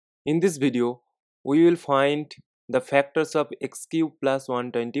In this video, we will find the factors of x cube plus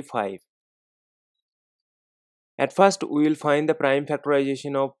 125. At first, we will find the prime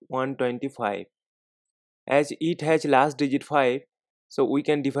factorization of 125. As it has last digit 5, so we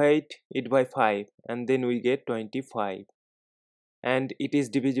can divide it by 5 and then we get 25. And it is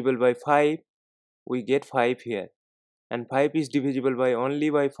divisible by 5, we get 5 here. And 5 is divisible by only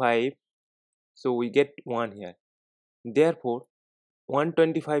by 5, so we get 1 here. Therefore,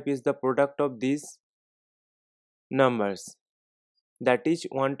 125 is the product of these numbers. That is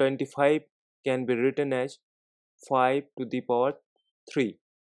 125 can be written as 5 to the power 3.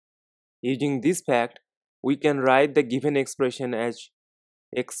 Using this fact, we can write the given expression as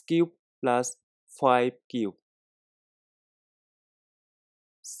x cube plus 5 cube.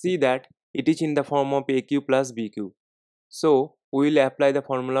 See that it is in the form of a cube plus b cube. So we will apply the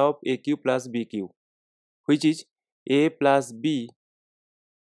formula of a cube plus b cube, which is a plus b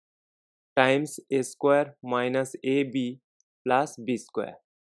times a square minus ab plus b square.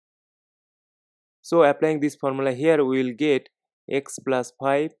 So applying this formula here, we will get x plus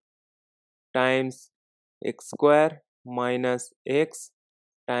 5 times x square minus x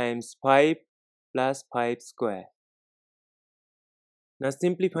times 5 plus 5 square. Now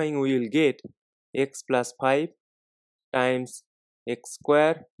simplifying, we will get x plus 5 times x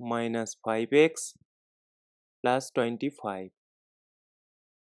square minus 5x plus 25.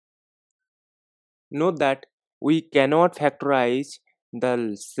 Note that we cannot factorize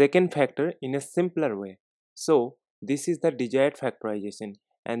the second factor in a simpler way. So this is the desired factorization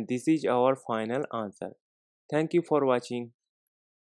and this is our final answer. Thank you for watching.